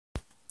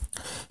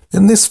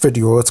In this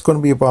video, it's going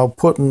to be about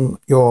putting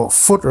your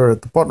footer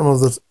at the bottom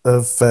of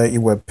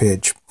your web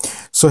page.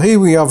 So here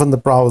we have in the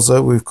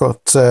browser, we've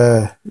got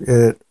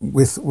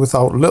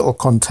without little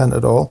content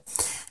at all.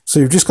 So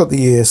you've just got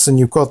the ace, and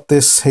you've got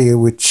this here,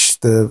 which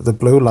the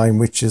blue line,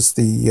 which is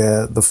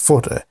the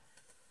footer.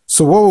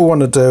 So what we want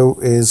to do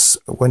is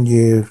when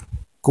you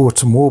go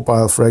to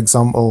mobile, for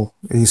example,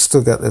 you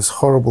still get this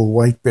horrible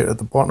white bit at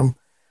the bottom,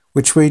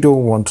 which we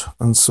don't want.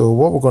 And so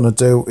what we're going to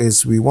do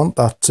is we want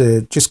that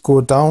to just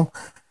go down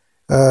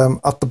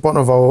at the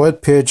bottom of our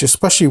web page,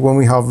 especially when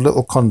we have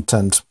little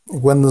content.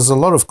 When there's a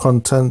lot of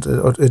content,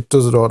 it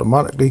does it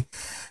automatically.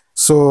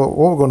 So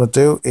what we're going to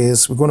do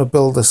is we're going to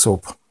build this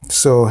up.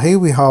 So here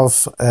we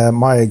have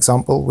my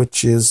example,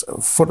 which is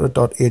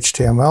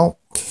footer.html,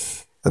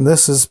 and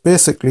this is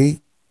basically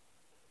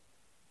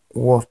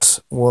what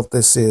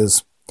this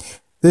is.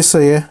 This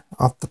here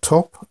at the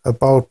top,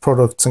 about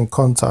products and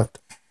contact,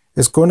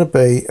 is going to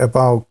be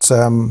about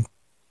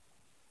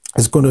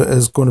is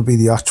going to be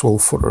the actual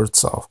footer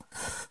itself.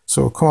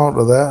 So come out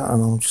of there,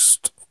 and I'll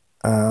just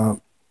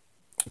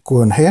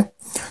go in here.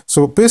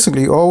 So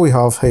basically all we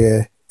have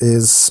here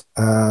is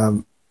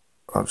I'll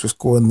just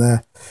go in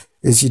there,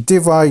 is your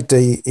div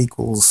ID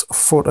equals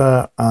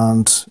footer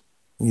and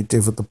your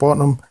div at the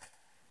bottom.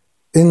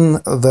 In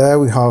there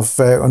we have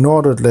an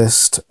ordered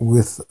list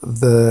with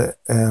the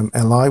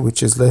li,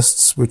 which is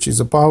lists, which is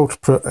about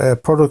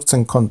products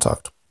and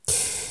contact.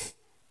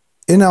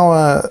 In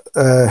our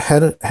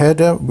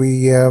header,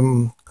 we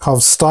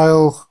have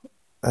style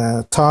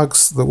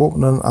tags, the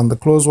open and the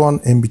close one.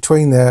 In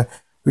between there,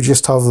 we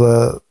just have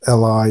the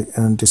li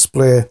and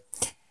display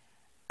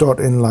dot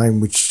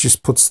inline, which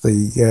just puts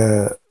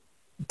the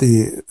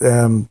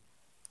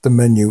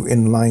menu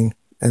inline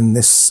in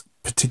this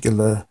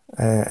particular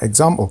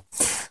example.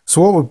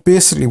 So what we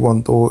basically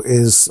want though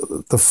is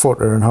the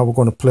footer and how we're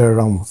going to play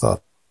around with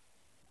that.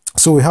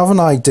 So we have an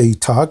ID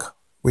tag,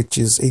 which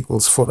is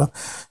equals footer.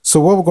 So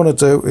what we're going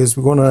to do is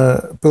we're going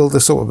to build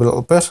this up a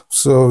little bit.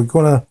 So we're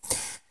going to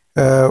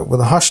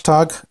with a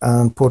hashtag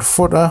and put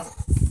footer,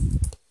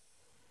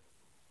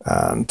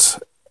 and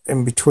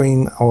in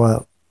between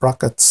our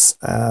brackets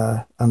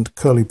and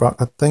curly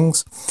bracket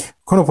things,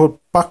 we're going to put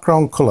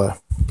background color,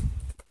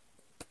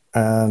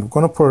 and we're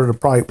going to put it a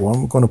bright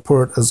one. We're going to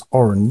put it as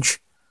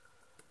orange,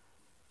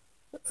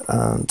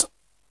 and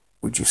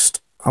we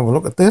just have a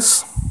look at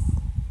this.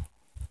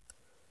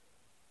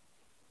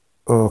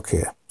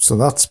 Okay, so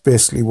that's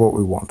basically what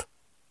we want,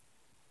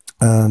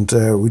 and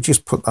we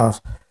just put that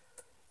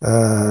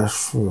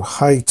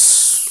height,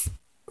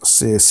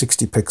 say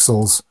 60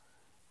 pixels,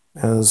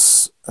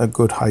 as a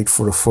good height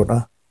for a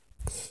footer.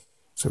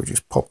 So we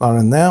just pop that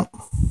in there.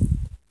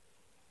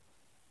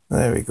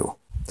 There we go.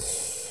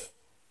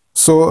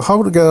 So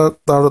how to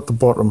get that at the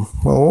bottom?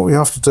 Well, what we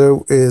have to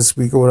do is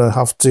we're going to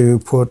have to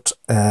put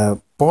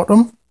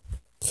bottom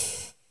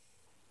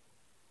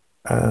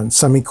and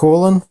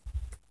semicolon,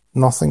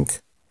 nothing,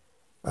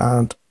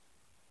 and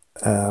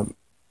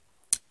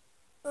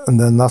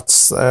then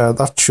that's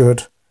that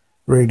should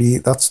really,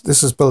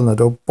 this is building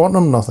it up.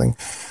 Bottom, nothing.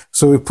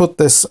 So we put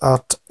this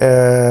at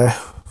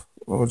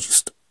we'll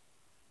just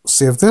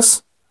save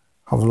this,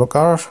 have a look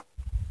at it,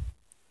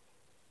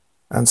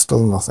 and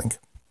still nothing.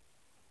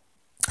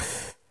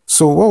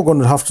 So what we're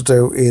going to have to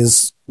do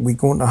is we're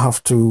going to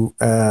have to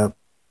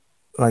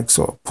like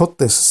sort of put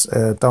this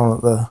down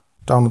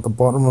at the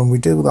bottom, and we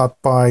do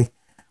that by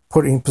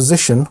putting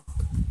position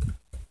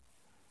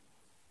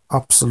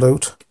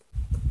absolute,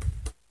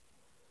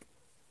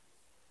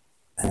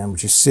 and we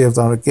just save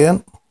that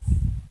again,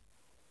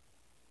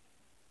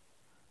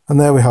 and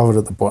there we have it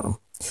at the bottom.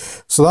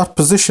 So that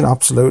position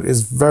absolute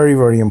is very,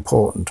 very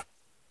important.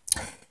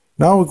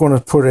 Now we're going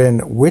to put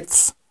in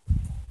width,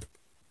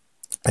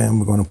 and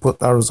we're going to put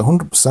that as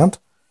 100%.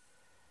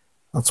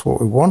 That's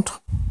what we want,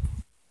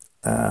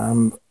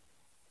 and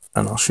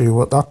I'll show you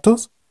what that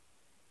does.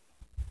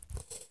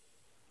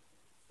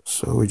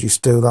 So we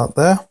just do that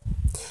there,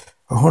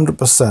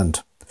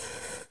 100%.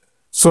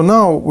 So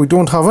now we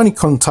don't have any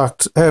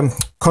content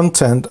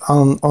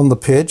on the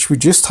page. We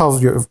just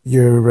have your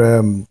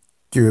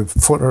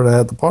footer there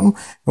at the bottom,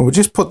 and we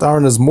just put that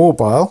in as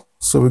mobile.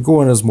 So we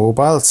go in as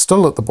mobile, it's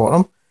still at the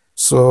bottom.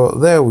 So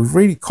there, we've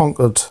really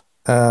conquered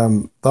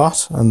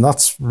that, and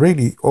that's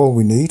really all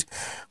we need.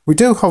 We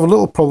do have a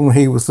little problem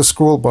here with the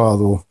scroll bar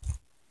though.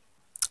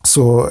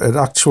 So it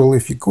actually,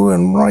 if you go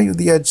in right at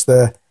the edge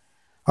there,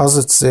 as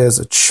it says,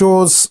 it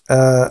shows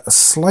a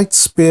slight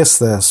space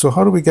there. So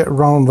how do we get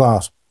around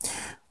that?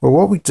 Well,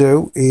 what we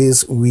do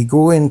is we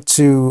go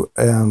into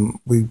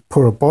we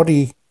put a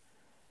body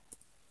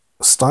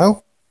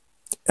style,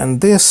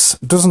 and this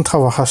doesn't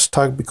have a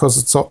hashtag because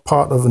it's not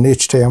part of an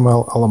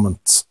HTML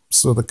element.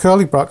 So the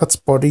curly brackets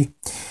body,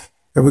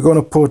 and we're going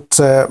to put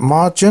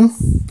margin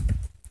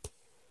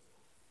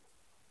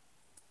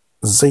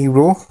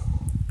 0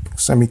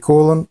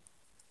 semicolon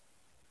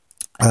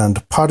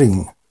and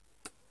padding,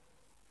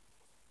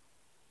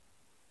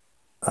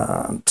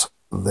 and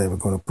there we're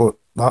going to put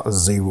that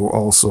as 0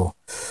 also.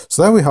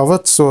 So there we have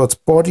it. So it's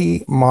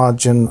body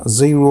margin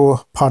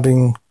 0,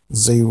 padding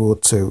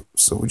 02.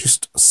 So we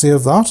just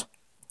save that.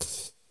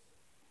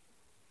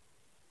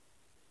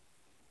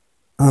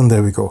 And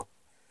there we go.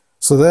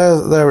 So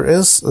there it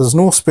is. There's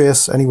no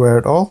space anywhere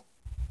at all.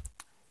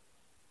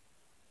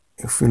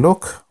 If we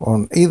look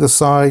on either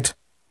side,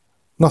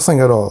 nothing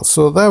at all.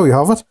 So there we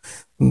have it.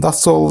 And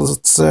that's all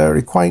that's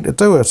required to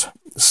do it.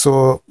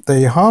 So there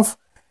you have.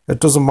 It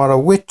doesn't matter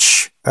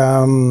which,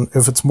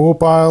 if it's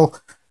mobile,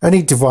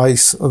 any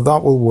device,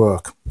 that will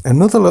work.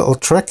 Another little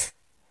trick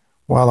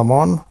while I'm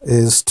on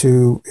is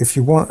to, if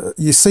you want,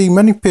 you see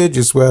many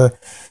pages where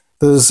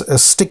there's a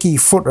sticky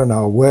footer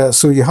now, where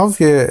so you have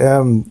your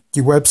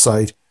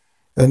website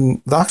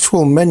and the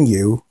actual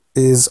menu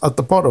is at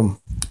the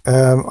bottom.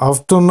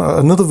 I've done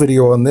another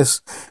video on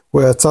this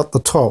where it's at the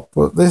top,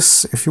 but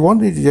this, if you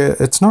wanted,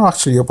 it's not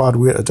actually a bad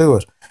way to do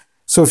it.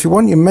 So if you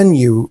want your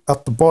menu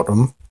at the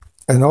bottom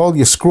and all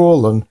your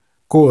scrolling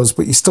goes,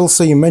 but you still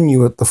see your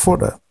menu at the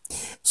footer.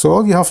 So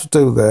all you have to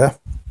do there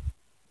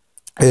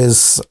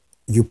is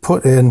you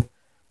put in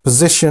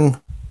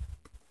position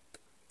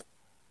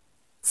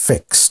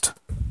fixed,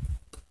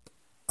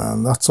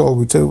 and that's all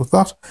we do with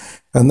that,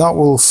 and that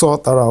will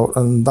sort that out,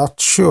 and that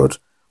should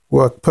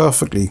work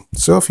perfectly.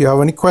 So if you have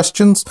any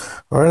questions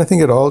or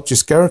anything at all,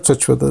 just get in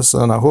touch with us,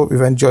 and I hope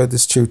you've enjoyed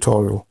this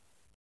tutorial.